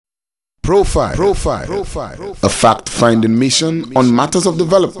Profile, a fact-finding mission on matters of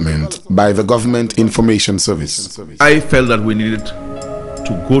development by the Government Information Service. I felt that we needed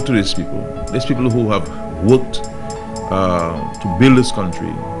to go to these people who have worked to build this country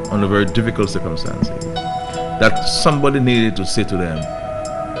under very difficult circumstances, that somebody needed to say to them,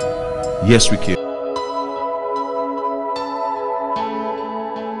 yes, we care.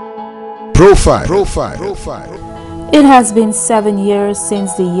 Profile. It has been 7 years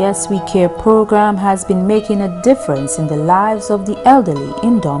since the Yes We Care program has been making a difference in the lives of the elderly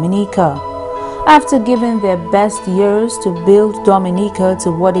in Dominica. After giving their best years to build Dominica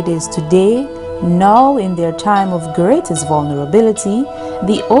to what it is today, now in their time of greatest vulnerability,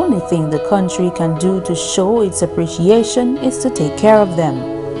 the only thing the country can do to show its appreciation is to take care of them.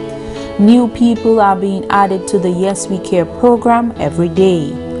 New people are being added to the Yes We Care program every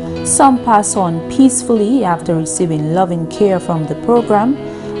day. Some pass on peacefully after receiving loving care from the program,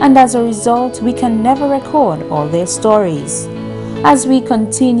 and as a result, we can never record all their stories. As we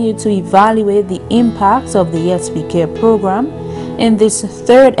continue to evaluate the impacts of the Yes We Care program, in this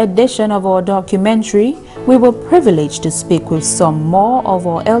third edition of our documentary, we were privileged to speak with some more of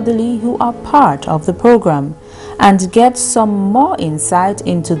our elderly who are part of the program and get some more insight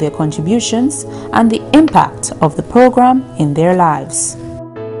into their contributions and the impact of the program in their lives.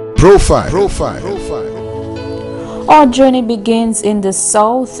 Profile. Our journey begins in the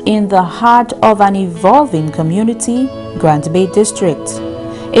south, in the heart of an evolving community, Grant Bay District.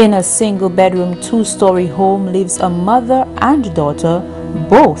 In a single-bedroom, two-story home lives a mother and daughter,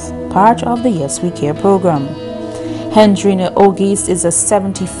 both part of the Yes We Care program. Hendrina Ogis is a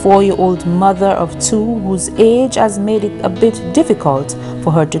 74-year-old mother of two whose age has made it a bit difficult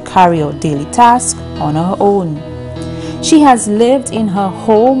for her to carry out daily tasks on her own. She has lived in her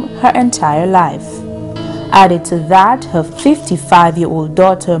home her entire life. Added to that, her 55-year-old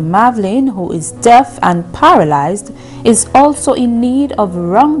daughter Madeline, who is deaf and paralyzed, is also in need of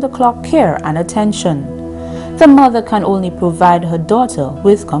round-the-clock care and attention. The mother can only provide her daughter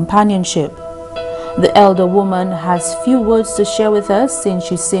with companionship. The elder woman has few words to share with us since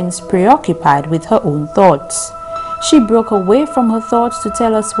she seems preoccupied with her own thoughts. She broke away from her thoughts to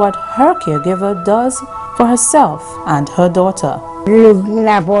tell us what her caregiver does for herself and her daughter. Looking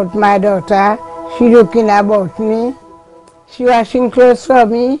about my daughter, she looking about me, she washing clothes for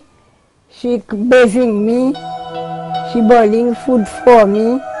me, she bathing me, she boiling food for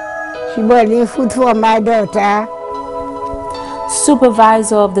me, she boiling food for my daughter.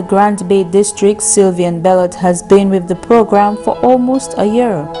 Supervisor of the Grant Bay District, Sylvian Bellot, has been with the program for almost a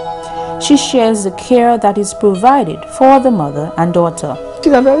year. She shares the care that is provided for the mother and daughter.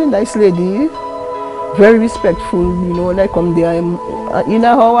 She's a very nice lady, very respectful, you know. When I come there, you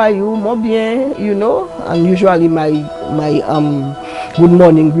know, how are you, mo bien, you know. And usually my good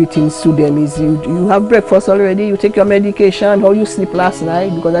morning greetings to them is, you have breakfast already, you take your medication, how you sleep last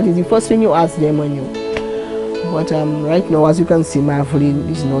night, because that is the first thing you ask them when you. But right now, as you can see, Marvelin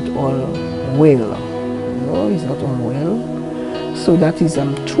is not all well. No, he's not all well. So that is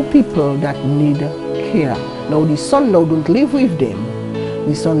two people that need care. Now the son now don't live with them.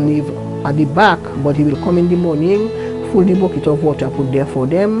 The son live at the back, but he will come in the morning, fill the bucket of water, put there for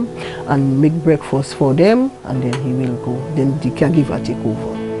them, and make breakfast for them, and then he will go. Then the caregiver take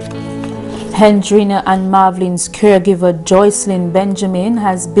over. Hendrina and Marvelin's caregiver Joycelyn Benjamin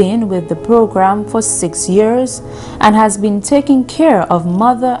has been with the program for 6 years and has been taking care of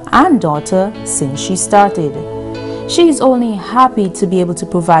mother and daughter since she started. She is only happy to be able to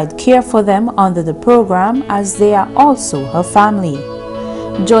provide care for them under the program, as they are also her family.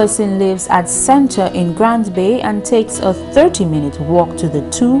 Joycelyn lives at Center in Grant Bay and takes a 30-minute walk to the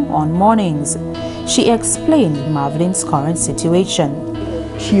two on mornings. She explained Marvelin's current situation.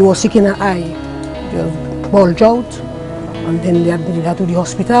 She was sick in her eye, just bulged out, and then they admitted her to the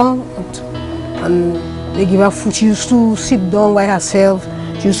hospital, and they give her food. She used to sit down by herself.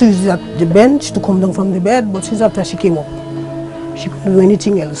 She used to use the bench to come down from the bed, but since after she came up, she couldn't do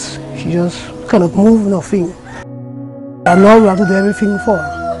anything else. She just cannot move, nothing. And now we have to do everything for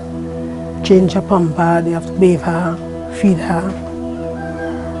her. Change her pamper, they have to bathe her, feed her.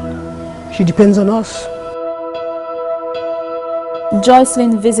 She depends on us.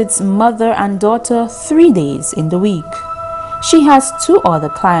 Joycelyn visits mother and daughter 3 days in the week. She has 2 other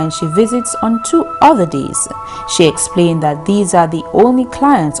clients she visits on 2 other days. She explained that these are the only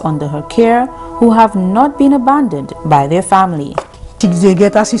clients under her care who have not been abandoned by their family. They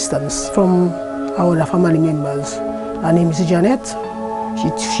get assistance from our other family members. Her name is Janet.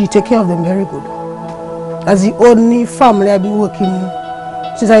 She takes care of them very good. That's the only family I've been working,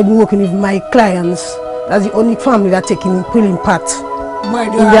 since I've been working with my clients. That's the only family that taking pulling part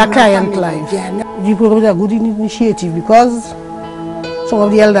in their client life. The program is a good initiative because some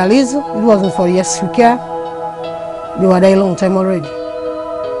of the elderlies, it wasn't for rescue care, they were there a long time already.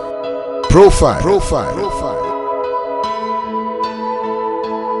 Profile.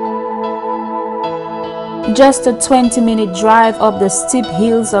 Just a 20-minute drive up the steep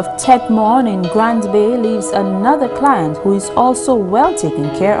hills of Tetmon in Grand Bay leaves another client who is also well taken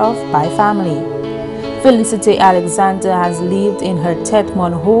care of by family. Felicity Alexander has lived in her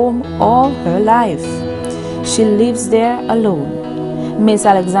Tetmon home all her life. She lives there alone. Miss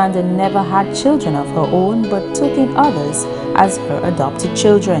Alexander never had children of her own but took in others as her adopted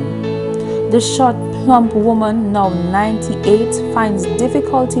children. The short, plump woman, now 98, finds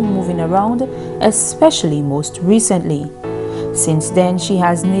difficulty moving around, especially most recently. Since then, she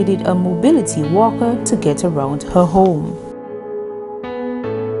has needed a mobility walker to get around her home.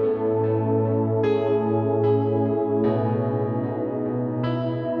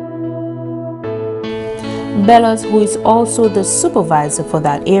 Bellows, who is also the supervisor for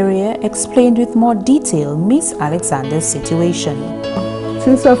that area, explained with more detail Miss Alexander's situation.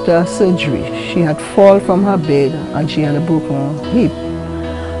 Since after her surgery, she had fallen from her bed and she had a broken hip.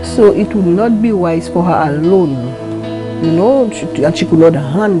 So it would not be wise for her alone, you know, and she could not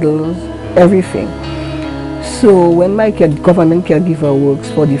handle everything. So when my government caregiver works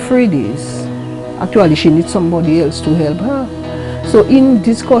for the 3 days, actually she needs somebody else to help her. So in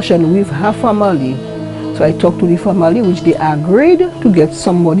discussion with her family, so I talked to the family, which they agreed to get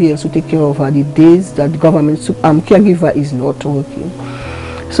somebody else to take care of her the days that the government caregiver is not working.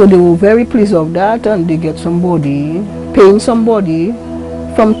 So they were very pleased of that, and they get somebody, paying somebody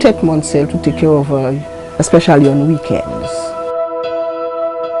from Tetmon cell to take care of her, especially on weekends.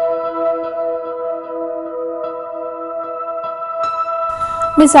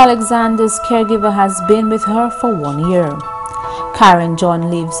 Miss Alexander's caregiver has been with her for 1 year. Karen John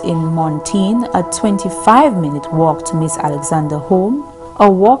lives in Montine, a 25-minute walk to Miss Alexander's home, a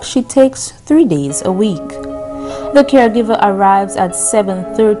walk she takes 3 days a week. The caregiver arrives at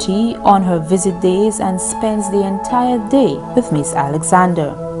 7:30 on her visit days and spends the entire day with Miss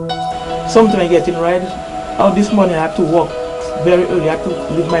Alexander. Sometimes I get in ride. Oh, this morning I have to walk very early. I have to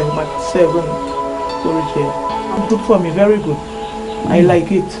leave my home at 7 to reach here. Good for me, very good. I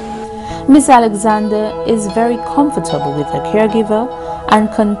like it. Miss Alexander is very comfortable with her caregiver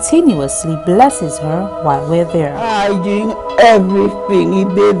and continuously blesses her while we're there. I doing everything. He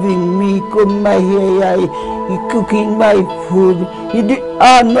bathing me, comb my hair, he cooking my food. He did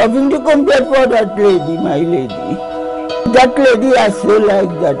nothing to compare for that lady, my lady. That lady, I so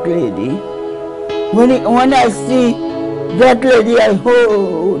like that lady. When I see that lady, I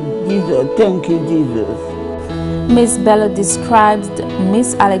hold Jesus. Thank you, Jesus. Miss Bella describes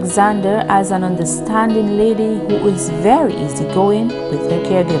Miss Alexander as an understanding lady who is very easygoing with her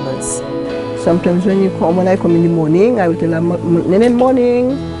caregivers. Sometimes when I come in the morning, I will tell her,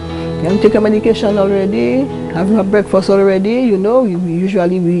 morning, you can take your medication already, have your breakfast already, you know.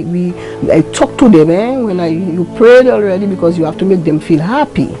 I talk to them when you prayed already, because you have to make them feel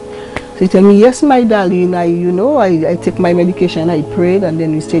happy. So you tell me, yes, my darling, I take my medication, I prayed, and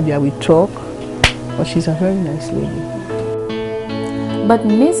then we stay there, we talk. But she's a very nice lady. But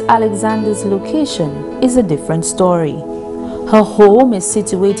Miss Alexander's location is a different story. Her home is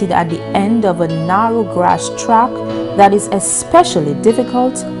situated at the end of a narrow grass track that is especially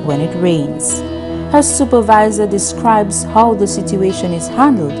difficult when it rains. Her supervisor describes how the situation is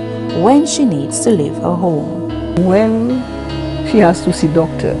handled when she needs to leave her home. When she has to see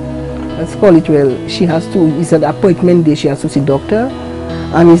doctor, let's call it, it's an appointment day, she has to see doctor,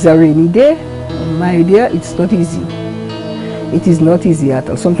 and it's a rainy day. My dear, it's not easy. It is not easy at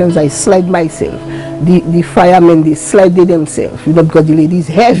all. Sometimes I slide myself. The firemen, they slide themselves, because the lady is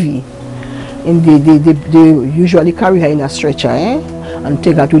heavy. And they usually carry her in a stretcher, and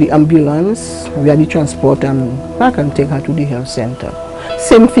take her to the ambulance, where they transport and back and take her to the health center.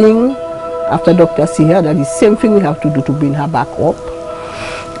 Same thing, after doctor see her, that is the same thing we have to do to bring her back up.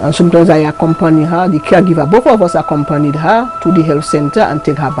 And sometimes I accompany her, the caregiver, both of us accompanied her to the health center and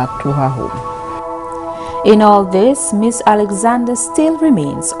take her back to her home. In all this, Miss Alexander still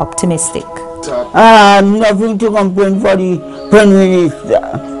remains optimistic. Nothing to complain for the Prime Minister.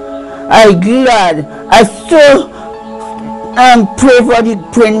 I'm glad. I still pray for the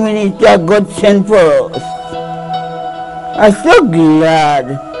Prime Minister God sent for us. I'm so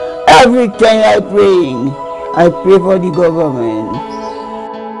glad. Every time I pray for the government.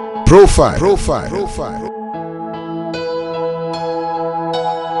 Profile.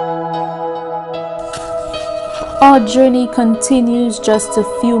 Our journey continues just a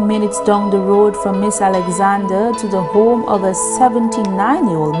few minutes down the road from Miss Alexander to the home of a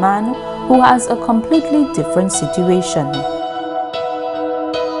 79-year-old man who has a completely different situation.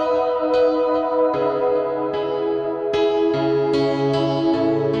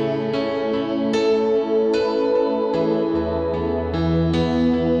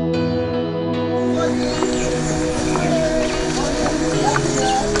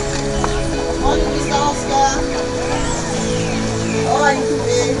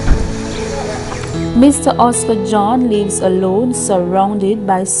 Mr. Oscar John lives alone, surrounded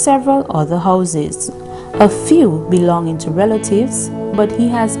by several other houses, a few belonging to relatives, but he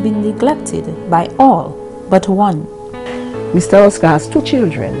has been neglected by all but one. Mr. Oscar has 2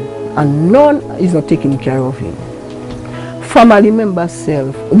 children and none is not taking care of him. Family member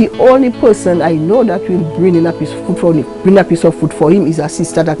self, the only person I know that will bring in a piece of food for him is a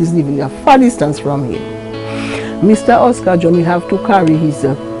sister that is living a far distance from him. Mr. Oscar John will have to carry his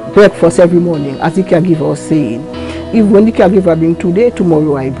breakfast every morning, as the caregiver was saying. If when the caregiver bring today,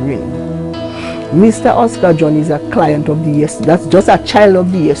 tomorrow I bring. Mr. Oscar John is a client of the Yes, that's just a child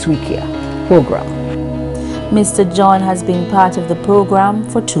of the Yes We Care program. Mr. John has been part of the program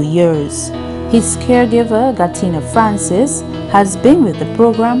for 2 years. His caregiver, Gatina Francis, has been with the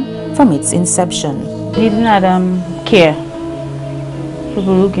program from its inception. He didn't have care,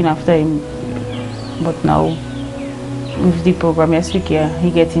 people looking after him, but now with the program Yes We Care,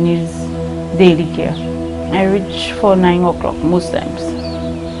 he getting his daily care. I reach for 9 o'clock most times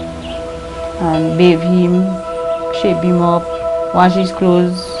and bathe him, shape him up, wash his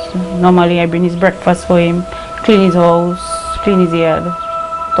clothes. Normally I bring his breakfast for him, clean his house, clean his yard,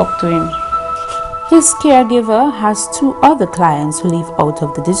 talk to him. His caregiver has 2 other clients who live out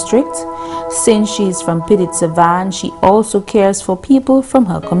of the district. Since she is from Piditsavan, she also cares for people from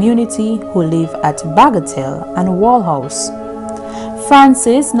her community who live at Bagatelle and Wallhouse.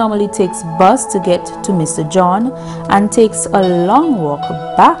 Francis normally takes bus to get to Mr. John and takes a long walk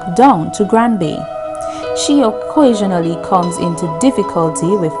back down to Grand Bay. She occasionally comes into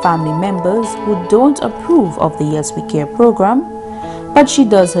difficulty with family members who don't approve of the Yes We Care program, but she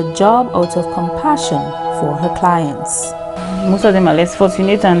does her job out of compassion for her clients. Most of them are less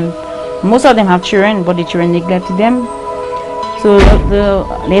fortunate and most of them have children, but the children neglected them. So the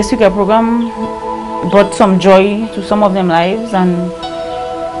Yes We Care program brought some joy to some of them lives, and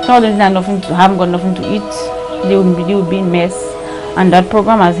some of them haven't got nothing to eat. They would be in mess, and that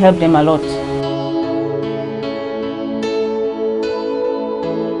program has helped them a lot.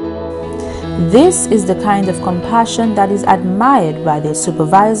 This is the kind of compassion that is admired by their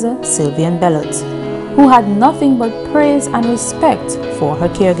supervisor, Sylvian Bellot, who had nothing but praise and respect for her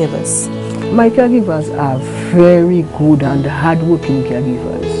caregivers. My caregivers are very good and hard-working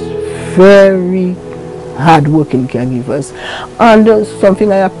caregivers. Very hard-working caregivers. And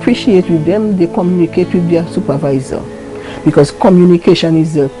something I appreciate with them, they communicate with their supervisor. Because communication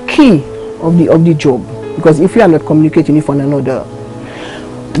is the key of the job. Because if you are not communicating with one another,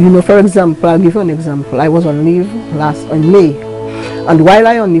 you know, for example, I'll give you an example. I was on leave in May, and while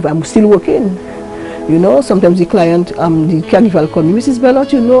I on leave, I'm still working. You know, sometimes the client, the caregiver will call me, Mrs.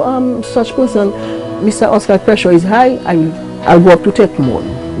 Bellot, you know, such person, Mr. Oscar pressure is high. I'll go up to take more.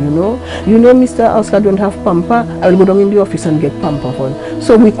 You know, Mr. Oscar don't have pamper. I'll go down in the office and get pamper for him.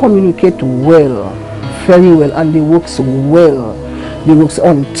 So we communicate well, very well, and they works well. They works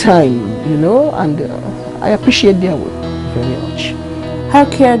on time. You know, and I appreciate their work very much. Her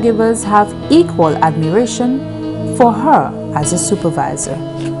caregivers have equal admiration for her as a supervisor.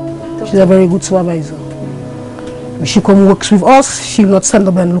 She's a very good supervisor. When she come works with us, she will not stand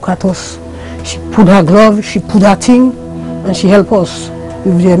up and look at us. She put her glove, she put her thing, and she help us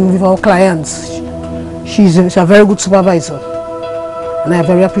with our clients. She's a very good supervisor, and I'm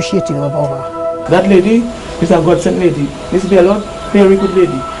very appreciative about her. That lady is a godsend lady. Miss Bellot, very good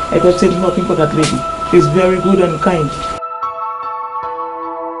lady. I can say nothing for that lady. She's very good and kind.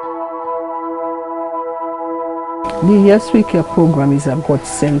 The Yes We Care program is a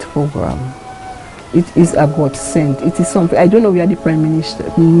God-sent program. It is a God-sent. It is something, I don't know where the Prime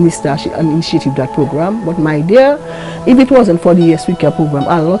Minister initiated that program, but my dear, if it wasn't for the Yes We Care program,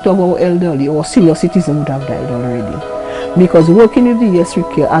 a lot of our elderly or senior citizens would have died already. Because working with the Yes We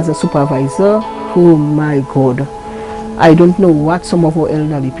Care as a supervisor, oh my God, I don't know what some of our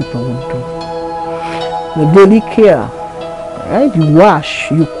elderly people would do. The daily care, right? You wash,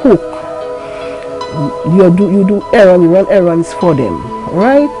 you cook, you do errands, you run errands for them,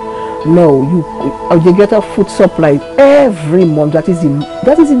 right? No, you get a food supply every month. That is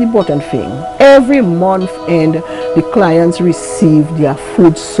the important thing. Every month, and the clients receive their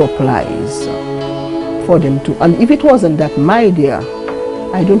food supplies. for them to. And if it wasn't that, my dear,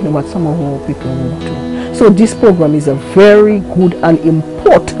 I don't know what some of our people would do. So this program is a very good and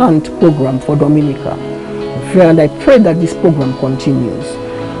important program for Dominica. And I pray that this program continues.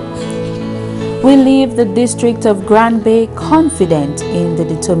 We leave the district of Grand Bay confident in the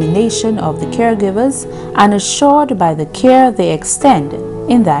determination of the caregivers and assured by the care they extend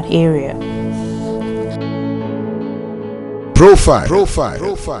in that area. Profile.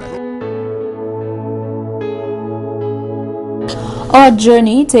 Our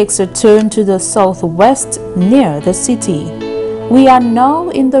journey takes a turn to the southwest near the city. We are now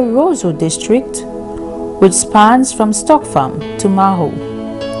in the Roseau district, which spans from Stock Farm to Maho.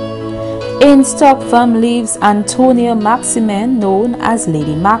 In Stock Farm lives Antonia Maximin, known as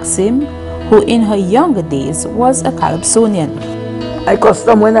Lady Maxim, who in her younger days was a Calypsonian. I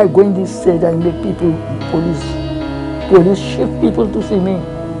custom when I go in this state and make people, police shift people to see me.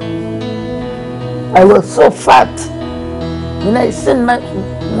 I was so fat. When I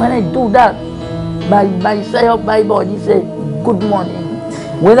do that, my side of my body say good morning.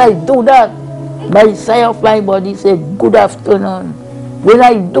 When I do that, my side of my body say good afternoon. When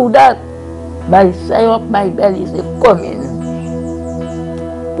I do that, my side of my belly say come in.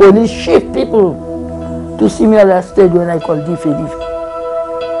 Police shift people to see me on that stage when I call diffé.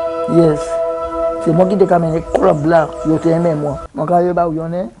 Yes. C'est moi qui te camène le club là, yo te aime moi. Mon carré ba où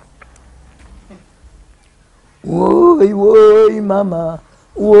y'en est? Oui, maman.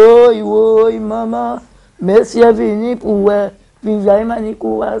 Oui, maman. Merci à venir pour ouais. Vivre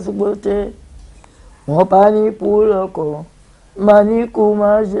manikou à souboter. Mon pani pour le corps. Manikou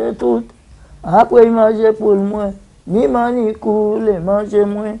manger tout. Après manger pour moi. Mi manikou le manger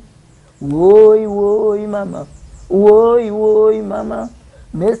moi. Oui, maman. Oui, maman.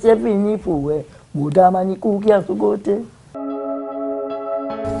 Merci à venir pour ouais.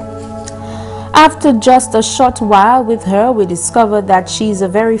 After just a short while with her, we discover that she is a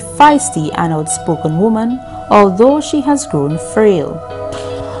very feisty and outspoken woman, although she has grown frail.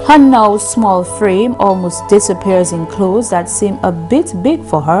 Her now small frame almost disappears in clothes that seem a bit big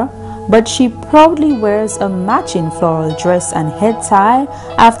for her, but she proudly wears a matching floral dress and head tie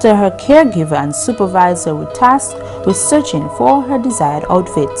after her caregiver and supervisor were tasked with searching for her desired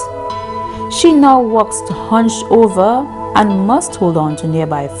outfit. She now walks hunched over and must hold on to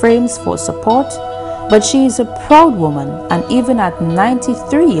nearby frames for support, but she is a proud woman and even at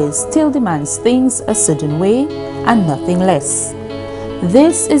 93 years still demands things a certain way and nothing less.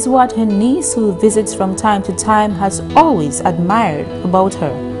 This is what her niece, who visits from time to time, has always admired about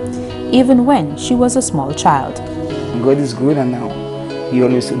her, even when she was a small child. God is good, and now He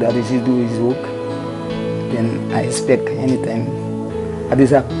always said that if He do His work, then I expect anytime that this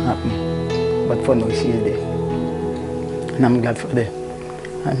happen. But for now, she is there, and I'm glad for that.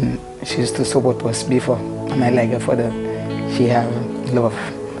 And she used to support us before, and I like her for that. She have love,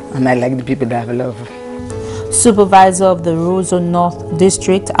 and I like the people that have love. Supervisor of the Roseau North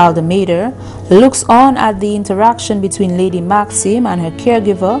District, Aldemeder, looks on at the interaction between Lady Maxim and her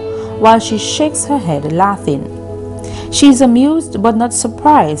caregiver while she shakes her head laughing. She is amused but not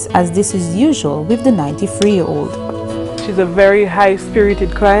surprised, as this is usual with the 93-year-old. She's a very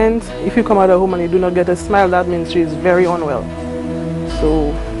high-spirited client. If you come out of home and you do not get a smile, that means she is very unwell.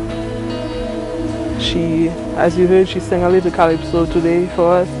 So she, as you heard, she sang a little calypso today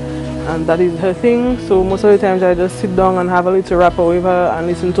for us, and that is her thing. So most of the times I just sit down and have a little rapper with her and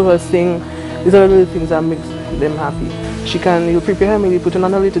listen to her sing. These are the little things that makes them happy. You'll prepare her meal, you put it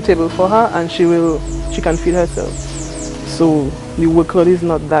on a little table for her, and she can feed herself. So the workload is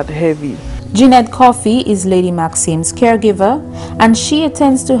not that heavy. Jeanette Coffey is Lady Maxim's caregiver, and she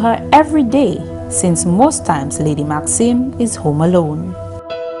attends to her every day, since most times Lady Maxim is home alone.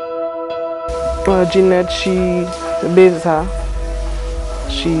 Jeanette, she bathes her,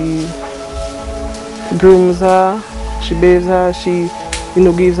 she grooms her, she bathes her, she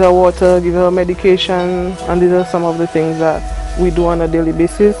gives her water, gives her medication, and these are some of the things that we do on a daily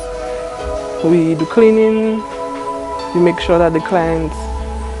basis. We do cleaning, we make sure that the client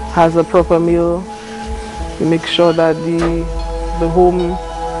has a proper meal, we make sure that the home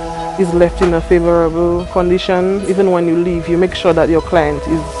is left in a favorable condition. Even when you leave, you make sure that your client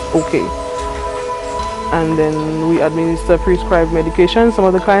is okay. And then we administer prescribed medication. Some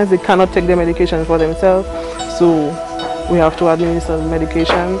of the clients, they cannot take their medication for themselves, so we have to administer the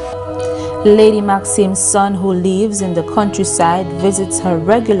medication. Lady Maxim's son, who lives in the countryside, visits her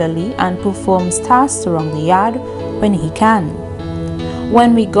regularly and performs tasks around the yard when he can.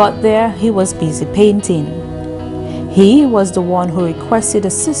 When we got there, he was busy painting. He was the one who requested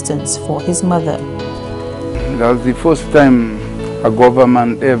assistance for his mother. That was the first time a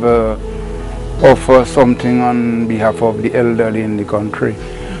government ever offer something on behalf of the elderly in the country.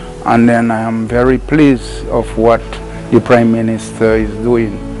 And then I am very pleased of what the Prime Minister is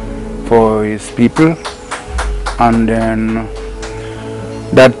doing for his people. And then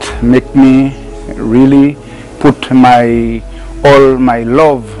that make me really put all my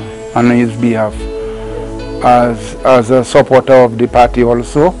love on his behalf as a supporter of the party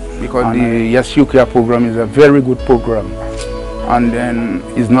also, because the Yes You Care program is a very good program. And then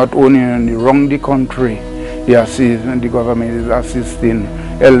it's not only around the country, the government is assisting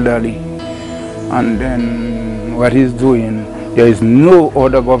elderly. And then what he's doing, there is no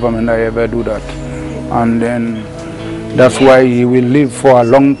other government that ever do that. And then that's why he will live for a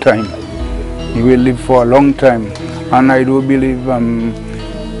long time. He will live for a long time. And I do believe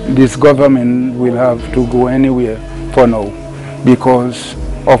this government will have to go anywhere for now because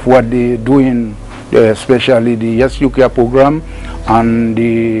of what they're doing, especially the Yes You Care program and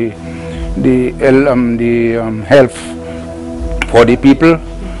the health for the people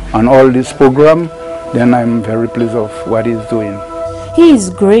and all this program. Then I'm very pleased of what he's doing. He is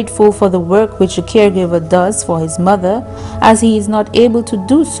grateful for the work which a caregiver does for his mother, as he is not able to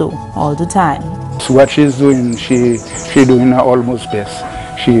do so all the time. So what she's doing, she doing her almost best.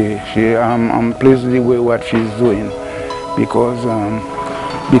 I'm pleased with what she's doing because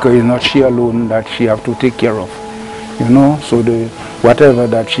it's not she alone that she have to take care of, you know. So whatever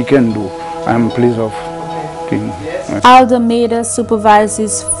that she can do, I'm pleased of. Alda Maida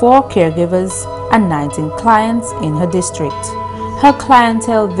supervises 4 caregivers and 19 clients in her district. Her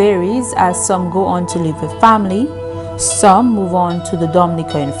clientele varies as some go on to live with family, some move on to the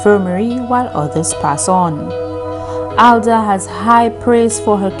Dominica infirmary while others pass on. Alda has high praise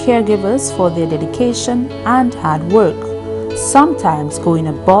for her caregivers for their dedication and hard work, sometimes going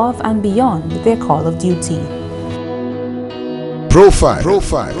above and beyond their call of duty. Profile.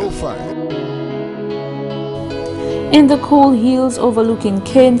 In the cool hills overlooking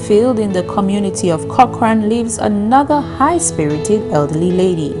Canefield in the community of Cochrane lives another high-spirited elderly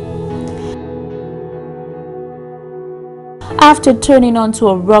lady. After turning onto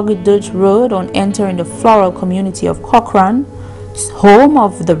a rugged dirt road on entering the floral community of Cochrane, home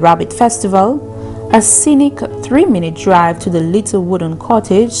of the Rabbit Festival, a scenic 3-minute drive to the little wooden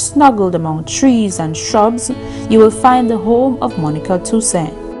cottage snuggled among trees and shrubs, you will find the home of Monica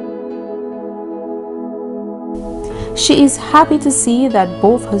Toussaint. She is happy to see that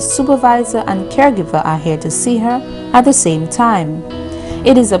both her supervisor and caregiver are here to see her at the same time.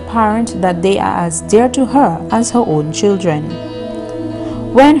 It is apparent that they are as dear to her as her own children.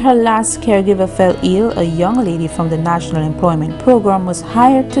 When her last caregiver fell ill, a young lady from the National Employment Program was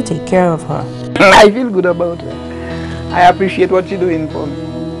hired to take care of her. I feel good about it. I appreciate what you're doing for me.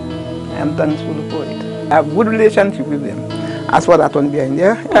 I am thankful for it. I have a good relationship with them. As for that one behind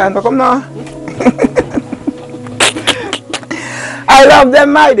there, yeah, no come now. I love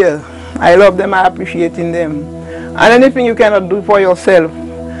them, my dear. I love them, I appreciating them. And anything you cannot do for yourself,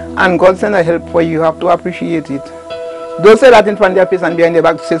 and God send a help for you, you have to appreciate it. Don't say that in front of their face and behind their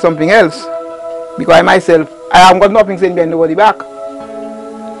back to say something else. Because I myself, I haven't got nothing saying behind nobody back.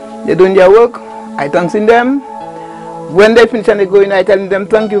 They're doing their work, I thanks in them. When they finish and they go in, I tell them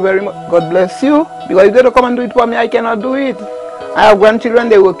thank you very much, God bless you. Because if they don't come and do it for me, I cannot do it. I have grandchildren,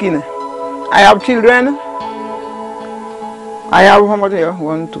 they work in. I have children. I have how much here?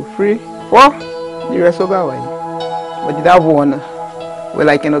 1, 2, 3, 4. The rest will go away. But did I have one? Well,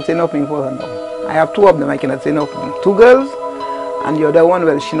 I cannot say nothing for her now. I have 2 of them, I cannot say nothing. 2 girls, and the other one,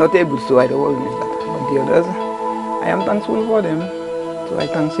 well, she's not able to, so I don't worry with that. But the others, I am thankful for them. So I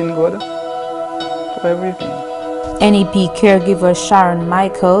thank in God for everything. NEP caregiver Sharon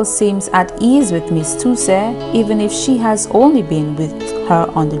Michael seems at ease with Miss Toussaint, even if she has only been with her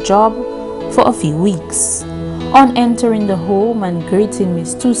on the job for a few weeks. On entering the home and greeting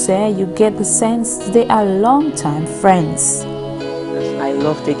Miss Toussaint, you get the sense they are long-time friends. I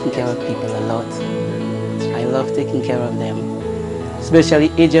love taking care of people a lot. I love taking care of them. Especially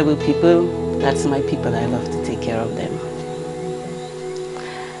ageable people, that's my people, I love to take care of them.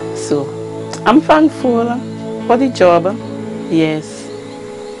 So, I'm thankful for the job, yes.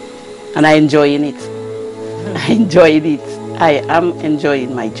 And I enjoying it. I enjoyed it. I am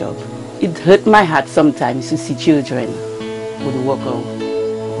enjoying my job. It hurt my heart sometimes to see children who would walk out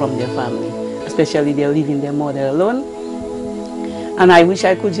from their family, especially they're leaving their mother alone. And I wish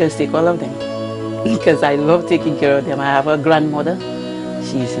I could just take all of them because I love taking care of them. I have a grandmother,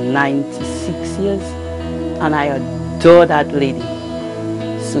 she's 96 years, and I adore that lady.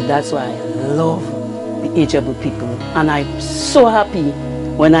 So that's why I love the ageable people. And I'm so happy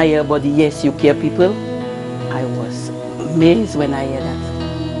when I hear about the Yes You Care people. I was amazed when I hear that.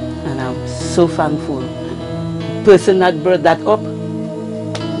 And I'm so thankful. The person that brought that up,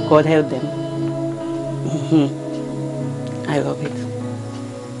 God help them. I love it.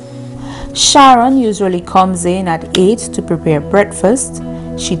 Sharon usually comes in at 8 to prepare breakfast.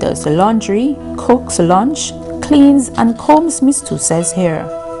 She does the laundry, cooks lunch, cleans and combs Miss Tusa's hair.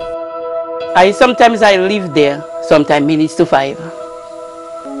 Sometimes I live there, sometimes minutes to 5.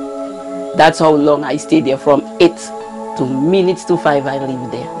 That's how long I stay there, from 8 to minutes to 5 I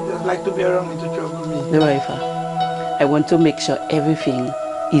live there. You just like to be around me to trouble me. The wife, I want to make sure everything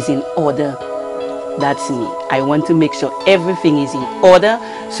is in order. That's me. I want to make sure everything is in order.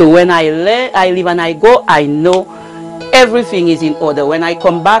 So when I leave and I go, I know everything is in order. When I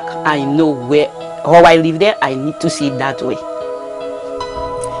come back, I know how I live there. I need to see it that way.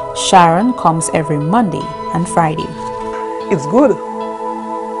 Sharon comes every Monday and Friday. It's good.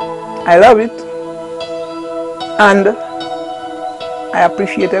 I love it. And I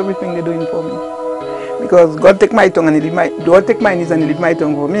appreciate everything they're doing for me. Because God take my tongue and God take my knees and He leave my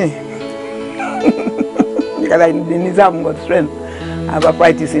tongue for me. Because I need some God's strength. I have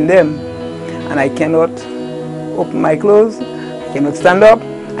arthritis in them. And I cannot open my clothes. I cannot stand up.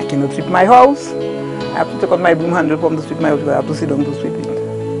 I cannot sweep my house. I have to take out my broom handle from to sweep my house because I have to sit down to sweep it.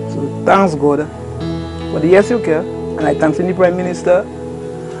 So thanks God for the yes you care. And I thanks in the Prime Minister.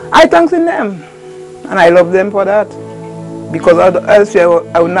 I thanks in them. And I love them for that. Because else I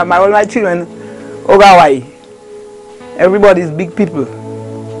would not all my children Ogawai. Everybody is big people.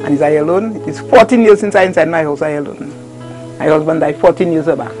 And is I alone? It's 14 years since I inside my house, I alone. My husband died 14 years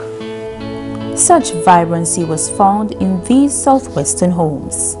back. Such vibrancy was found in these southwestern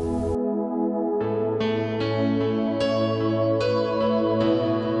homes.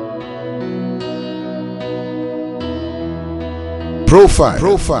 Profile.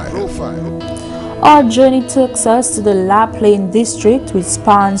 Our journey takes us to the La Plaine district, which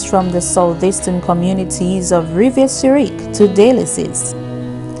spans from the southeastern communities of Rivière-sur-Ric to Délices.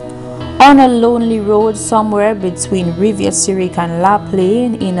 On a lonely road somewhere between Rivière-sur-Ric and La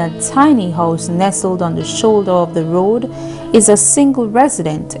Plaine, in a tiny house nestled on the shoulder of the road, is a single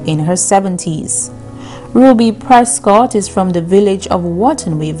resident in her 70s. Ruby Prescott is from the village of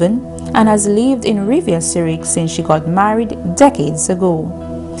Wattenweven and has lived in Rivière-sur-Ric since she got married decades ago.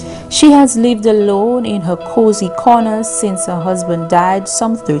 She has lived alone in her cozy corner since her husband died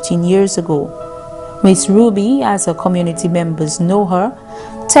some 13 years ago. Miss Ruby, as her community members know her,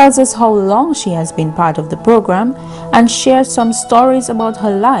 tells us how long she has been part of the program and shares some stories about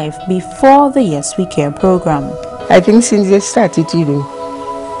her life before the Yes We Care program. I think since they started,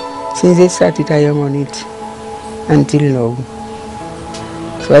 since they started, I am on it until now.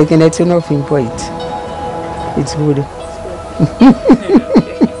 So I cannot say nothing for it. It's good.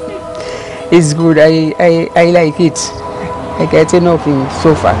 It's good. I like it. I can't say nothing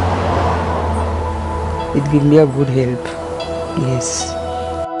so far. It gives me a good help. Yes.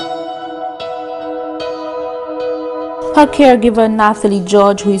 Her caregiver, Nathalie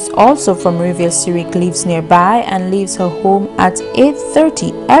George, who is also from Rivière-sur-Ric, lives nearby and leaves her home at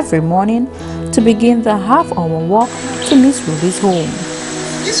 8:30 every morning to begin the half-hour walk to Miss Ruby's home.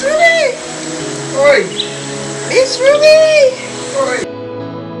 Miss Ruby! Oi! Miss Ruby! Oi!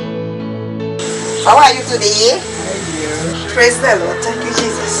 How are you today? Praise the Lord. Thank you,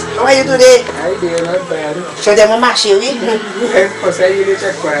 Jesus. How are you today? Hi dear, not bad. Show them a mashi, we? What's that you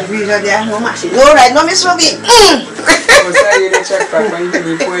check for? We show them no mashi. No, right, no, Miss Ruby. What's that you check for?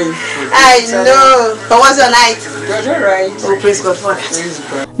 I know. How was your night? It was alright. Oh, praise God for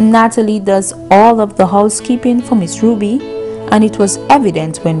that. Natalie does all of the housekeeping for Miss Ruby, and it was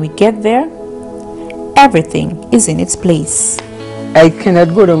evident when we get there, everything is in its place. I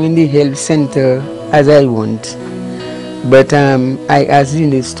cannot go down in the health center as I want. But I ask the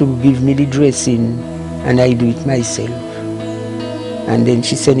nurse to give me the dressing and I do it myself. And then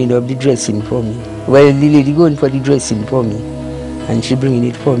she sending up the dressing for me. Well, the lady going for the dressing for me and she bringing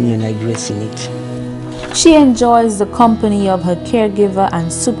it for me and I dressing it. She enjoys the company of her caregiver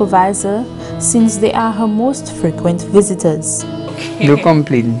and supervisor since they are her most frequent visitors. No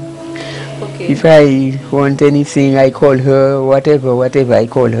complaint. Okay. If I want anything, I call her, whatever I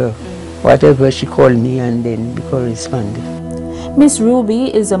call her. Whatever she called me and then we correspond. Miss Ruby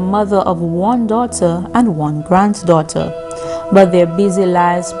is a mother of one daughter and one granddaughter, but their busy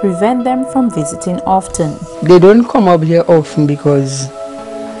lives prevent them from visiting often. They don't come up here often because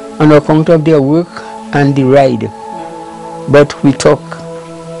on account of their work and the ride. But we talk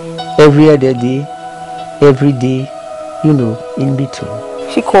every other day, every day, you know, in between.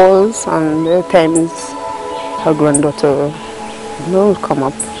 She calls and there are times her granddaughter will come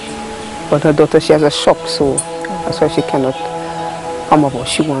up. But her daughter, she has a shop, so that's why she cannot come up what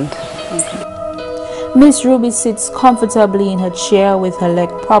she wants. Miss Ruby sits comfortably in her chair with her leg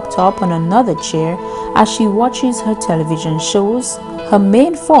propped up on another chair as she watches her television shows, her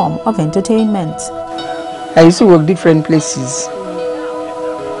main form of entertainment. I used to work different places,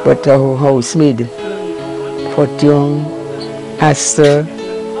 but our housemaid, Fort Young, Astor,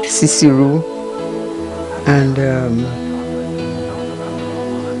 Cicero, and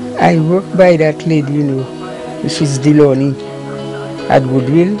I work by that lady, you know, she's Deloney at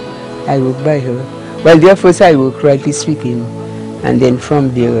Goodwill. I work by her. Well, there first I work rightly speaking, and then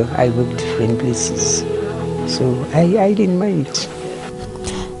from there I work different places. So I didn't mind it.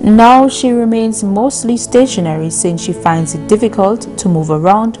 Now she remains mostly stationary since she finds it difficult to move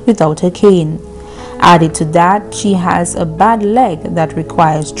around without her cane. Added to that, she has a bad leg that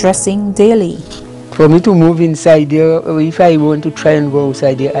requires dressing daily. For me to move inside there, if I want to try and go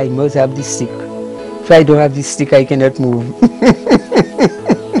outside there, I must have the stick. If I don't have the stick, I cannot move.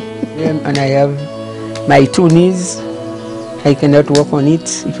 And I have my 2 knees. I cannot walk on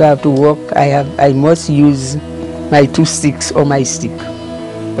it. If I have to walk, I must use my 2 sticks or my stick.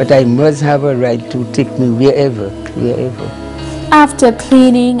 But I must have a right to take me wherever. After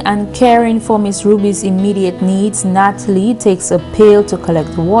cleaning and caring for Miss Ruby's immediate needs, Natalie takes a pail to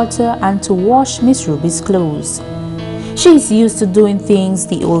collect water and to wash Miss Ruby's clothes. She is used to doing things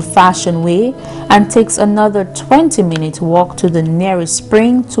the old-fashioned way and takes another 20-minute walk to the nearest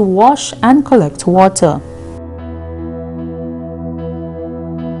spring to wash and collect water.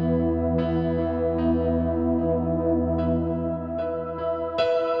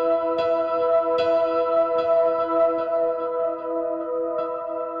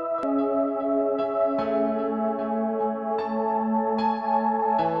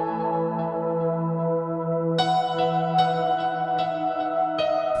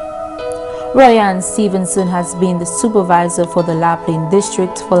 Ryan Stevenson has been the supervisor for the La Plaine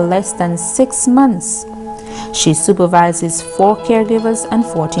district for less than 6 months. She supervises 4 caregivers and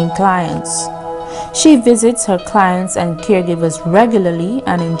 14 clients. She visits her clients and caregivers regularly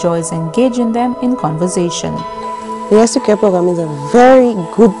and enjoys engaging them in conversation. The Rescue Care program is a very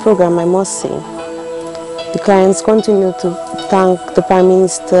good program, I must say. The clients continue to thank the Prime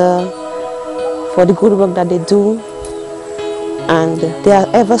Minister for the good work that they do. And they are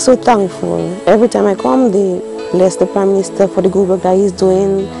ever so thankful. Every time I come, they bless the Prime Minister for the good work that he's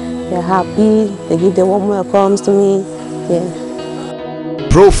doing. They're happy. They give their warm welcomes to me. Yeah.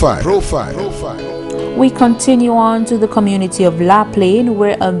 Profile. We continue on to the community of La Plaine,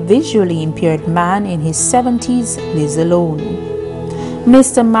 where a visually impaired man in his 70s lives alone.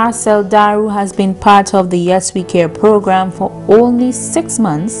 Mr. Marcel Daru has been part of the Yes We Care program for only 6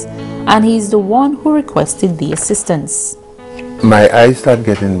 months, and he's the one who requested the assistance. My eyes start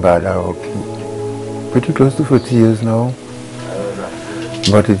getting bad. I'm pretty close to 40 years now,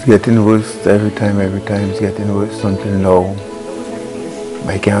 but it's getting worse every time it's getting worse until now.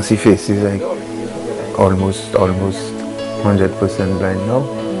 I can't see faces, like almost 100% blind now.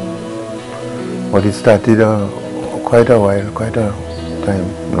 But it started quite a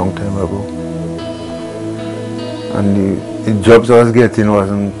long time ago. And the jobs I was getting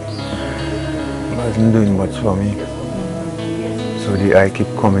wasn't doing much for me. So the eye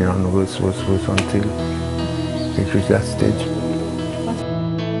kept coming on worse until it reached that stage.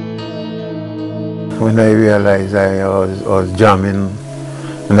 When I realized I was jamming,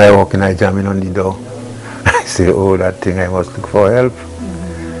 and I walk in, I jamming on the door. I say, oh, that thing, I must look for help.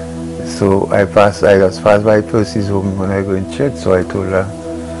 So I just passed by Percy's home when I go in church, so I told her,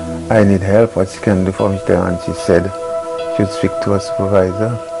 I need help, what she can do for me there, and she said she would speak to a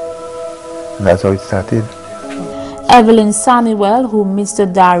supervisor. And that's how it started. Evelyn Samuel, who Mr.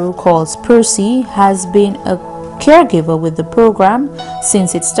 Daru calls Percy, has been a caregiver with the program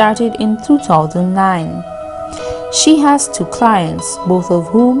since it started in 2009. She has 2 clients, both of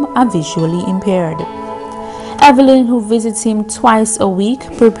whom are visually impaired. Evelyn, who visits him twice a week,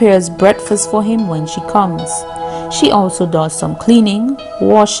 prepares breakfast for him when she comes. She also does some cleaning,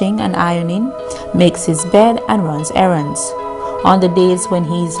 washing and ironing, makes his bed and runs errands. On the days when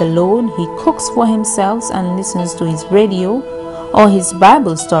he is alone, he cooks for himself and listens to his radio or his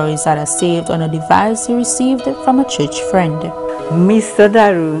Bible stories that are saved on a device he received from a church friend. Mr.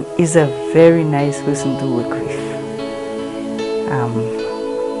 Daru is a very nice person to work with.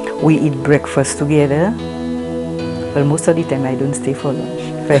 We eat breakfast together. Well, most of the time I don't stay for lunch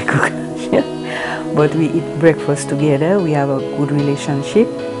if I cook lunch. But we eat breakfast together. We have a good relationship.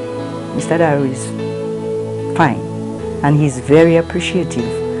 Mr. Daru is fine. And he's very appreciative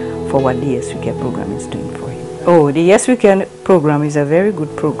for what the Yes We Care program is doing for him. Oh, the Yes We Care program is a very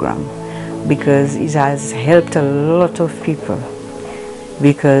good program because it has helped a lot of people.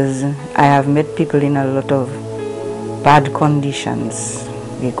 because I have met people in a lot of bad conditions.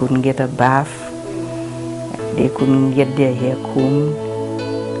 They couldn't get a bath, they couldn't get their hair combed,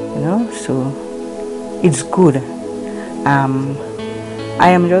 you know, so it's good. I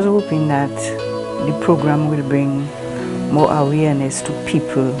am just hoping that the program will bring more awareness to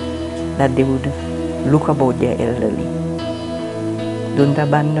people, that they would look about their elderly. Don't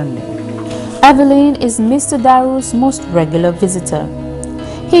abandon them. Evelyn is Mr. Daru's most regular visitor.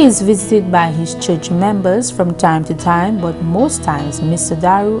 He is visited by his church members from time to time, but most times Mr.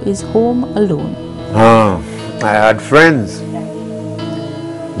 Daru is home alone. I had friends,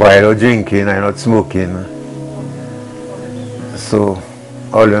 but I not drinking, I not smoking. So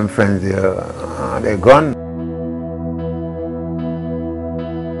all them friends, they're gone.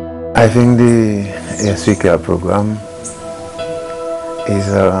 I think the SVK program is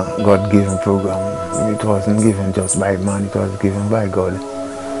a God-given program. It wasn't given just by man, it was given by God.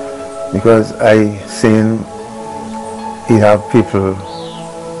 Because I seen he have people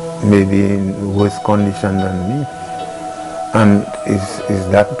maybe in worse condition than me. And is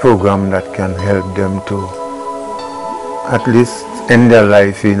that program that can help them to at least end their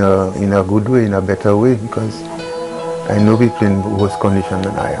life in a good way, in a better way, because I know people in worse condition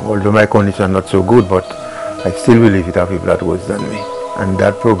than I am. Although my condition not so good, but I still believe it have people that worse than me. And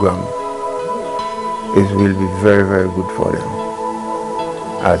that program will be very, very good for them,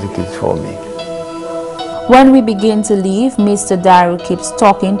 as it is for me. When we begin to leave, Mr. Daru keeps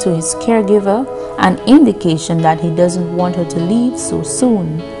talking to his caregiver, an indication that he doesn't want her to leave so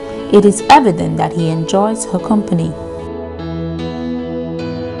soon. It is evident that he enjoys her company.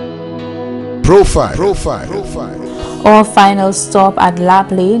 Profile. Our final stop at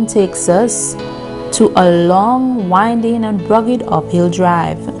Lap Lane takes us to a long, winding and rugged uphill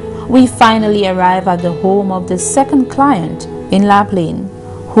drive. We finally arrive at the home of the second client in Lap Lane,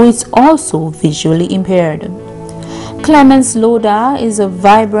 who is also visually impaired. Clemence Loda is a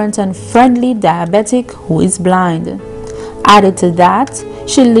vibrant and friendly diabetic who is blind. Added to that,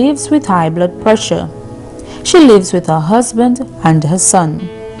 she lives with high blood pressure. She lives with her husband and her son.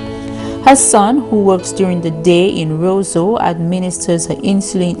 Her son, who works during the day in Roseau, administers her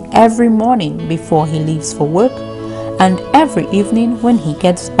insulin every morning before he leaves for work and every evening when he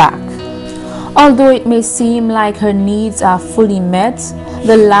gets back. Although it may seem like her needs are fully met,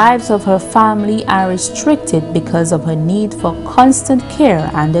 the lives of her family are restricted because of her need for constant care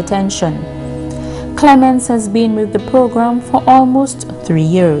and attention. Clemence has been with the program for almost 3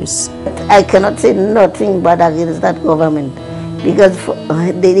 years. I cannot say nothing bad against that government, because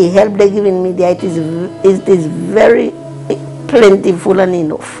the help they're giving me there, it is very plentiful and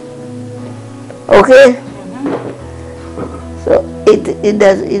enough. Okay? So it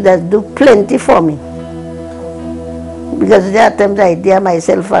does do plenty for me. Because there are times I dare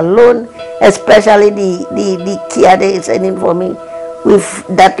myself alone, especially the care they're sending for me with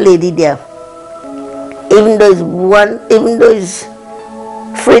that lady there. Even though it's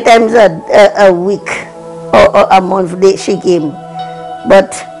 3 times a week or a month she came, but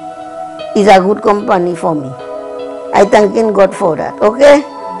it's a good company for me. I thanking God for that, okay?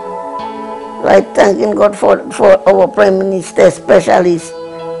 I thanking God for our Prime Minister, especially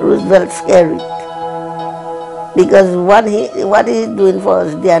Roosevelt Scary. Because what he is doing for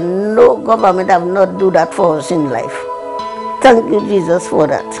us, there no government have not do that for us in life. Thank you, Jesus, for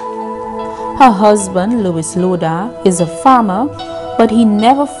that. Her husband, Louis Loda, is a farmer, but he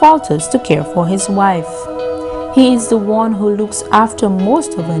never falters to care for his wife. He is the one who looks after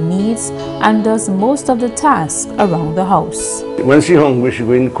most of her needs and does most of the tasks around the house. When she's hungry, she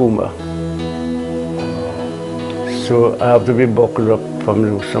goes in coma. So I have to be buckled up from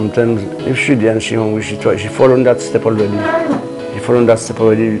her. Sometimes if she's there and she's hungry, she fall on that step already. She fall on that step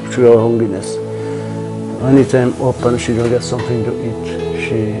already through her hungriness. Anytime up and she don't get something to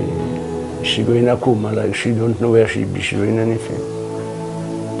eat, she go in a coma, like she don't know where she be, she doing anything.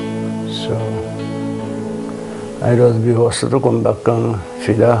 So I just be forced to come back and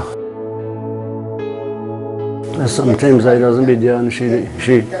feed her. And sometimes I doesn't be there and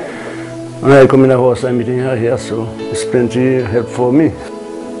she when I come in the house, I'm meeting her here, so it's plenty help for me.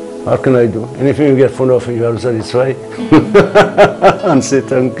 What can I do? Anything you get from of you, I'll satisfy and say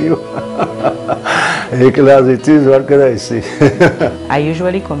thank you. As it is, what can I say? I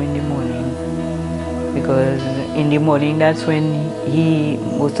usually come in the morning, because in the morning that's when he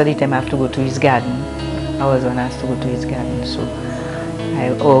most of the time have to go to his garden. I was one has to go to his garden, so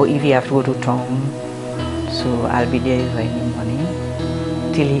or if he have to go to town, so I'll be there in the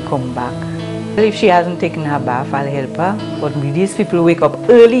morning till he come back. If she hasn't taken her bath, I'll help her. But these people wake up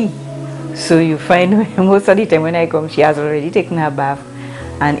early, so you find most of the time when I come, she has already taken her bath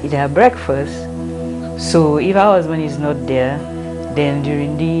and eat her breakfast. So if her husband is not there, then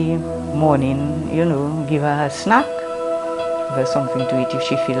during the morning, you know, give her a snack, give her something to eat if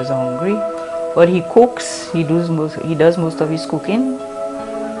she feels hungry. But he cooks, he does most of his cooking.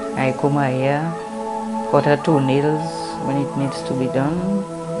 I comb her hair, cut her toenails when it needs to be done,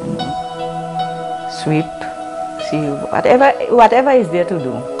 you know, sweep, see, whatever is there to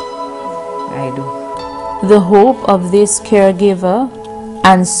do, I do. The hope of this caregiver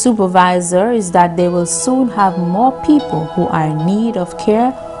and supervisor is that they will soon have more people who are in need of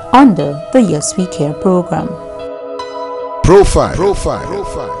care under the Yes We Care program. Profile.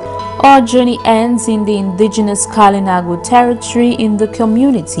 Our journey ends in the indigenous Kalinago territory in the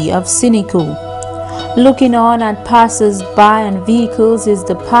community of Siniku. Looking on at passers-by and vehicles is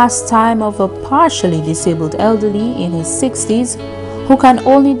the pastime of a partially disabled elderly in his 60s who can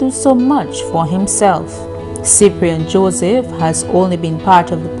only do so much for himself. Cyprian Joseph has only been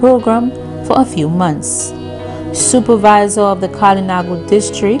part of the program for a few months. Supervisor of the Kalinago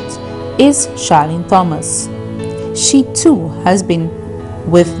district is Charlene Thomas. She too has been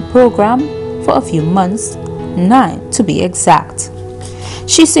with the program for a few months, 9 to be exact.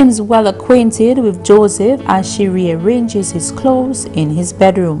 She seems well acquainted with Joseph as she rearranges his clothes in his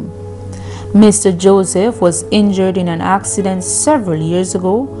bedroom. Mr. Joseph was injured in an accident several years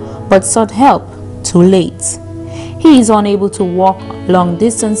ago but sought help too late. He is unable to walk long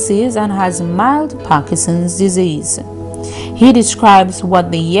distances and has mild Parkinson's disease. He describes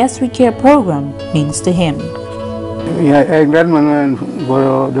what the Yes We Care program means to him. Yeah, I'm glad when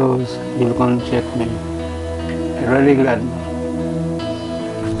go to those, you can check me. I'm really glad.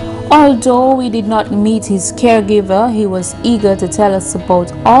 Although we did not meet his caregiver, he was eager to tell us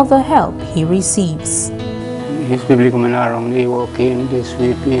about all the help he receives. His people coming around, they walk in, they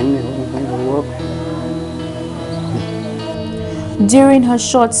sweep in, they work. During her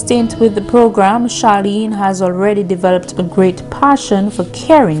short stint with the program, Charlene has already developed a great passion for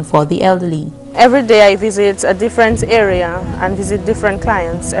caring for the elderly. Every day I visit a different area and visit different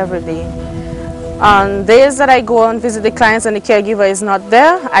clients every day. On days that I go and visit the clients and the caregiver is not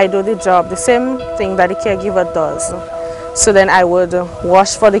there, I do the job, the same thing that the caregiver does. So then I would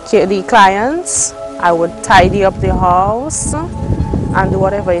wash for the clients, I would tidy up the house and do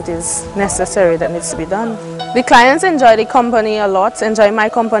whatever it is necessary that needs to be done. The clients enjoy the company a lot, enjoy my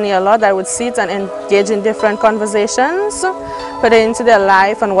company a lot. I would sit and engage in different conversations, put it into their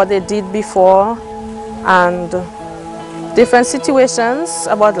life and what they did before and different situations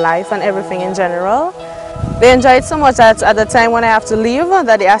about life and everything in general. They enjoy it so much that at the time when I have to leave,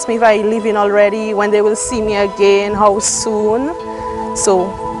 that they ask me if I'm leaving already, when they will see me again, how soon. So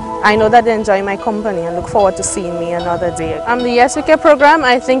I know that they enjoy my company and look forward to seeing me another day. The Yes We Care program,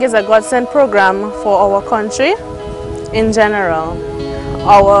 I think, is a godsend program for our country in general.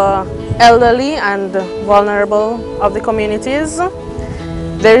 Our elderly and vulnerable of the communities,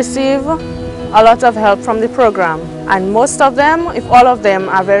 they receive a lot of help from the program. And most of them, if all of them,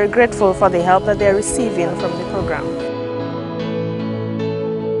 are very grateful for the help that they're receiving from the program.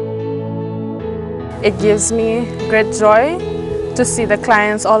 It gives me great joy to see the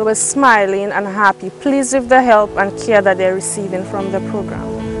clients always smiling and happy, pleased with the help and care that they're receiving from the program.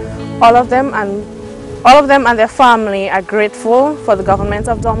 All of them and their family are grateful for the government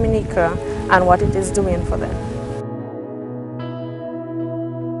of Dominica and what it is doing for them.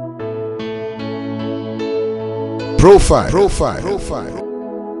 Profile.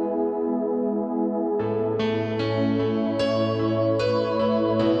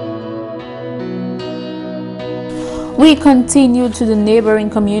 We continued to the neighboring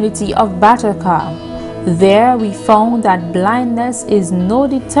community of Bataka. There we found that blindness is no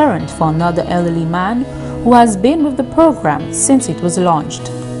deterrent for another elderly man who has been with the program since it was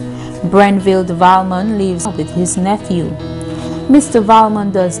launched. Brenville Valmon lives with his nephew. Mr.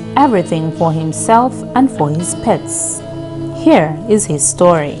 Valmon does everything for himself and for his pets. Here is his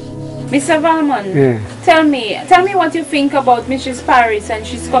story. Mr. Valmon, tell me what you think about Mrs. Paris and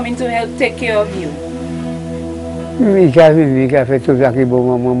she's coming to help take care of you. Il a fait tout ça qui est bon,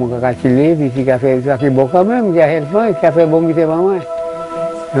 maman, puis il a fait tout ça qui est bon quand même, il a fait bon, maman.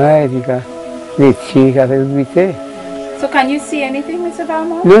 Ouais, il a fait vite. So can you see anything, Mr.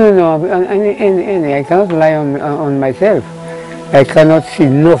 Valmon? No, I cannot rely on myself. I cannot see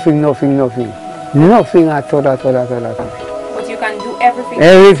nothing. Nothing at all. But you can do everything.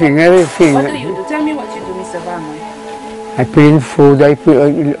 Everything. What do you do? Tell me what you do, Mr. Valmon. I clean food,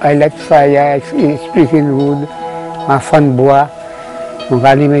 I light fire, I speak in wood, I fan bois, I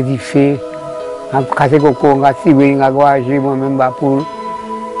allume du feu, I casse coco, I tirer, I goager moi-même pour.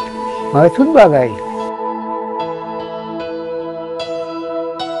 Tout bagaille.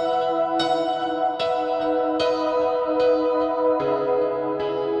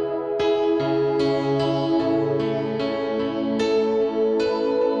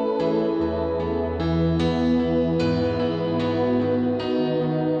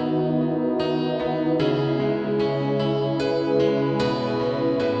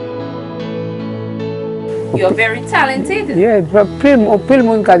 You're very talented. Yeah, pile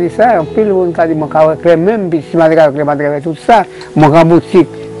moun ka di sa, pile moun ka di mon ka wè même bis si madre tout ça, mon ka boutique.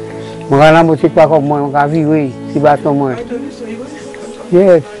 Mon ka la boutique pas comme moi, mon ka vivre si baton moi.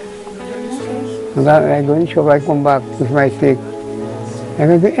 Yes. I go in shop, I come back with my stick. I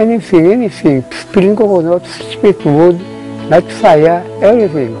can do anything. Peeling coconut, split wood, light fire,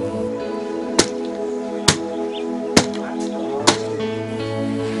 everything.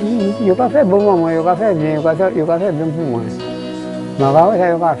 You can faire bon moment, you can faire bien, you can faire bien pour moi. You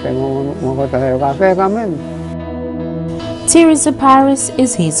can faire quand même. Teresa Paris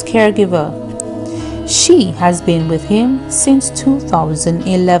is his caregiver. She has been with him since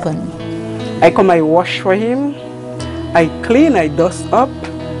 2011. I come, I wash for him, I clean, I dust up,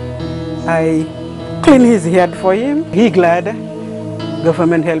 I clean his head for him. He glad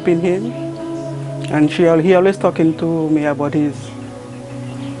government helping him, and he always talking to me about his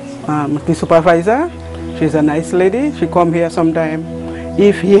the supervisor. She's a nice lady. She come here sometime.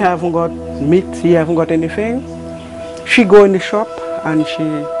 If he haven't got meat, he haven't got anything, she go in the shop and she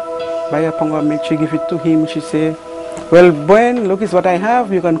buy a pound of meat. She give it to him. She say, well, Buen, look, is what I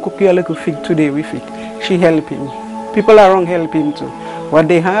have. You can cook your little fig today with it. She help him. People around help him too. What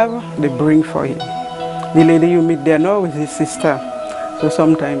they have, they bring for him. The lady you meet there now is his sister. So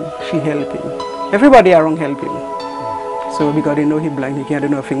sometimes she help him. Everybody around help him. So because they know he blind, he can't do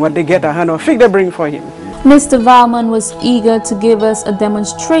nothing. What they get, a hand of fig, they bring for him. Mr. Valman was eager to give us a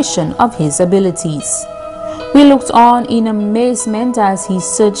demonstration of his abilities. We looked on in amazement as he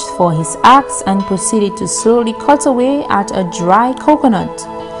searched for his axe and proceeded to slowly cut away at a dry coconut.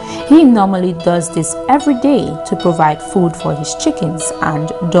 He normally does this every day to provide food for his chickens and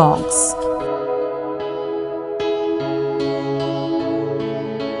dogs.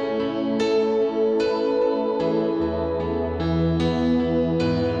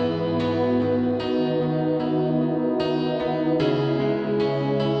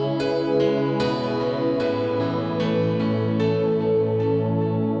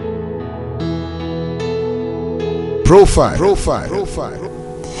 Profile.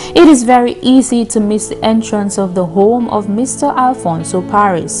 It is very easy to miss the entrance of the home of Mr. Alfonso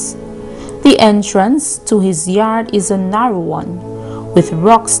Paris. The entrance to his yard is a narrow one, with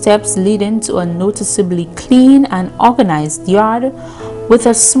rock steps leading to a noticeably clean and organized yard with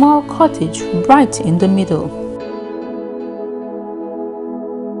a small cottage right in the middle.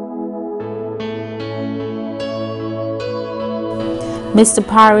 Mr.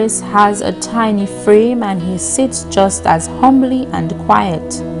 Paris has a tiny frame and he sits just as humbly and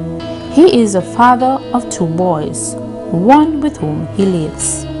quiet. He is a father of 2 boys, one with whom he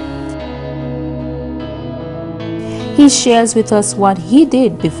lives. He shares with us what he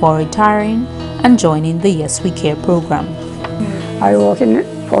did before retiring and joining the Yes We Care program. I work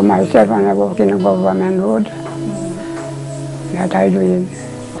for myself and I work in a government road. That I do.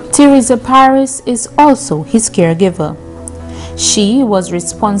 Teresa Paris is also his caregiver. She was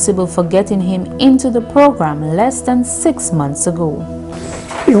responsible for getting him into the program less than 6 months ago.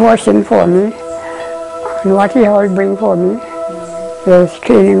 He washing for me, and what he always bring for me is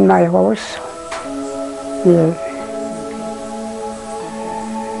cleaning my house, yes,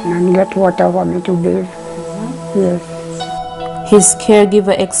 and get water for me to bathe, yes. His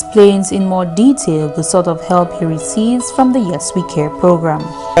caregiver explains in more detail the sort of help he receives from the Yes We Care program.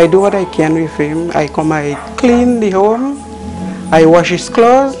 I do what I can with him. I come, I clean the home, I wash his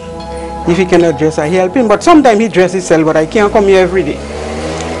clothes. If he cannot dress, I help him. But sometimes he dresses himself, but I can't come here every day.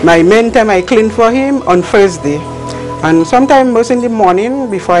 My main time I clean for him on Thursday. And sometimes most in the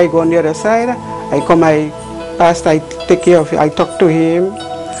morning, before I go on the other side, I come, I take care of him, I talk to him.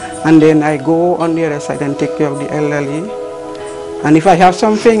 And then I go on the other side and take care of the elderly. And if I have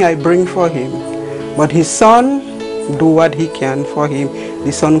something, I bring for him. But his son do what he can for him.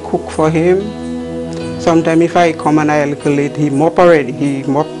 The son cook for him. Sometimes if I come and I a little late, he mop already. He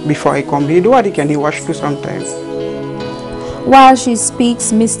mop before I come. He do what he can, he wash too sometimes. While she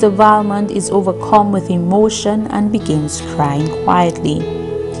speaks, Mr. Valmont is overcome with emotion and begins crying quietly.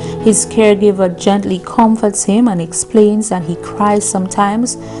 His caregiver gently comforts him and explains that he cries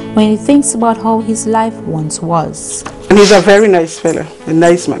sometimes when he thinks about how his life once was. And he's a very nice fella, a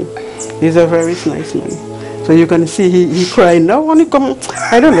nice man. He's a very nice man. So you can see he crying now when he come.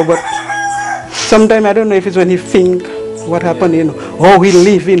 I don't know, but sometimes I don't know if it's when he think what happened, you know, how he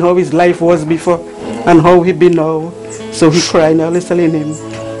living, how his life was before, and how he been now. So he crying now, listening him.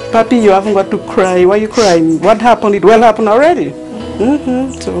 Papi, you haven't got to cry. Why are you crying? What happened? It well happened already.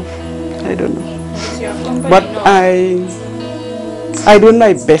 So I don't know. But I do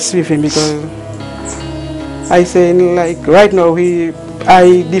my best with him because I say like right now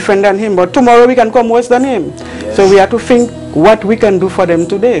I defended him, but tomorrow we can come worse than him. Yes. So we have to think what we can do for them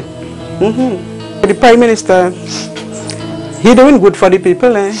today. The Prime Minister, he doing good for the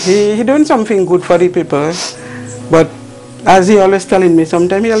people. He doing something good for the people. But as he always telling me,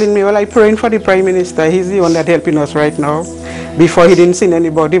 sometimes he telling me, well, I'm praying for the Prime Minister. He's the one that helping us right now. Before he didn't see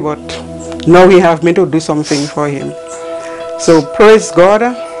anybody, but now he have me to do something for him. So praise God.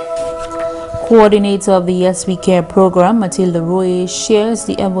 Coordinator of the Yes We Care program, Matilda Roy, shares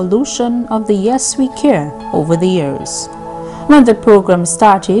the evolution of the Yes We Care over the years. When the program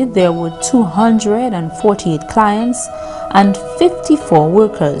started, there were 248 clients and 54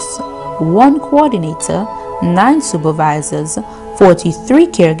 workers, 1 coordinator, 9 supervisors, 43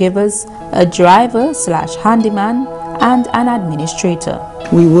 caregivers, a driver/handyman, and an administrator.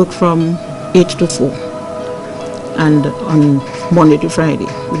 We work from 8 to 4 and on Monday to Friday.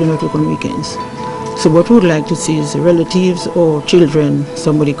 We do not work on weekends. So what we would like to see is relatives or children,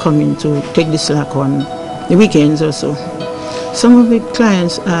 somebody coming to take the slack on the weekends or so. Some of the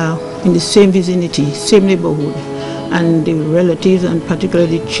clients are in the same vicinity, same neighborhood, and the relatives and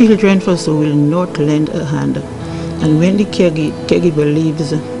particularly the children for so will not lend a hand. And when the caregiver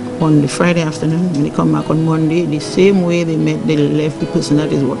leaves on the Friday afternoon, when they come back on Monday, the same way they left the person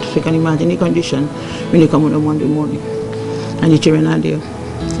that is what. So you can imagine the condition when they come on a Monday morning and the children are there.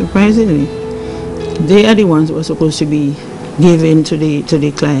 Surprisingly, they are the ones who are supposed to be given to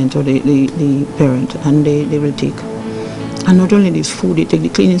the client or the parent, and they will take. And not only this food, they take the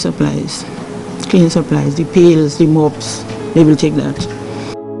cleaning supplies, the pails, the mops, they will take that.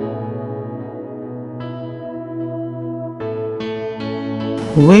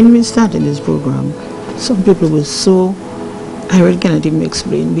 When we started this program, some people were so, I really cannot even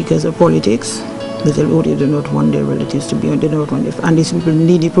explain, because of politics. They said, oh, they do not want their relatives to be on, they don't want their, and these people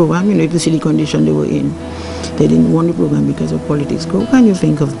need the program, you know, if you see the condition they were in. They didn't want the program because of politics. How can you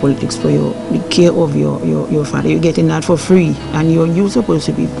think of politics for the care of your father? You're getting that for free, and you're supposed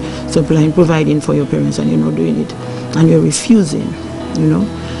to be supplying, providing for your parents, and you're not doing it, and you're refusing, you know.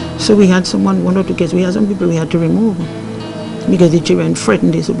 So we had one or two cases, we had some people we had to remove, because the children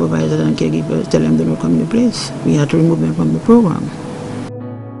threatened the supervisors and caregivers, tell them they don't come to the place. We had to remove them from the program.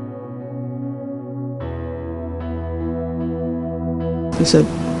 It's a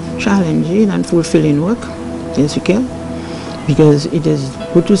challenging and fulfilling work, yes, we can, because it is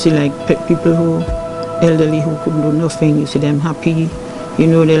good to see like people who, elderly who couldn't do nothing, you see them happy, you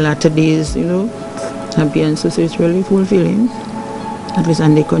know, their latter days, you know, happy, and so it's really fulfilling, at least,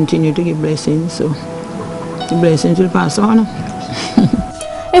 and they continue to give blessings, so the blessings will pass on.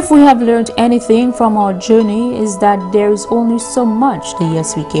 If we have learned anything from our journey, is that there is only so much the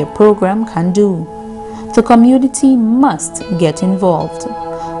Yes We Care program can do. The community must get involved.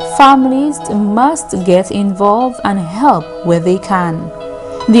 Families must get involved and help where they can.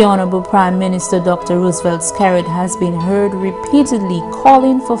 The Honorable Prime Minister Dr. Roosevelt Skerrit has been heard repeatedly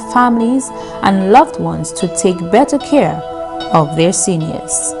calling for families and loved ones to take better care of their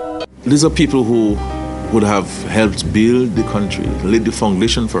seniors. These are people who would have helped build the country, laid the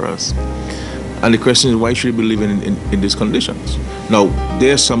foundation for us. And the question is, why should we be living in these conditions? Now,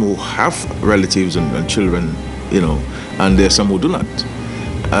 there are some who have relatives and children, you know, and there are some who do not.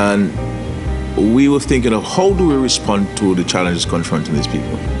 And we were thinking of how do we respond to the challenges confronting these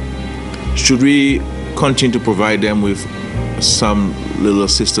people? Should we continue to provide them with some little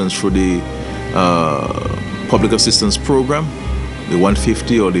assistance for the public assistance program, the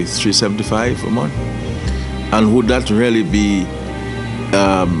 150 or the 375 a month? And would that really be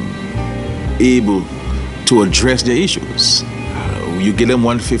able to address their issues? You get them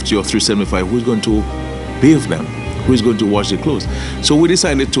 150 or 375, who's going to bathe them? Who's going to wash their clothes? So we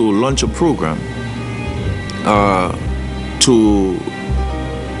decided to launch a program to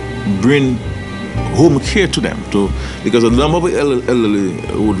bring home care to them, because a number of elderly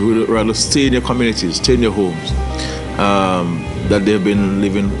would rather stay in their communities, stay in their homes that they've been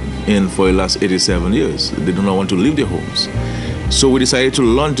living in for the last 87 years. They do not want to leave their homes. So we decided to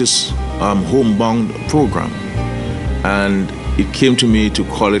launch this homebound program, and it came to me to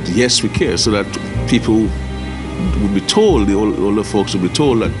call it Yes We Care, so that people would be told, the older folks would be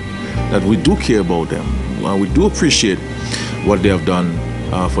told that we do care about them, we do appreciate what they have done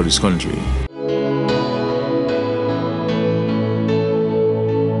for this country.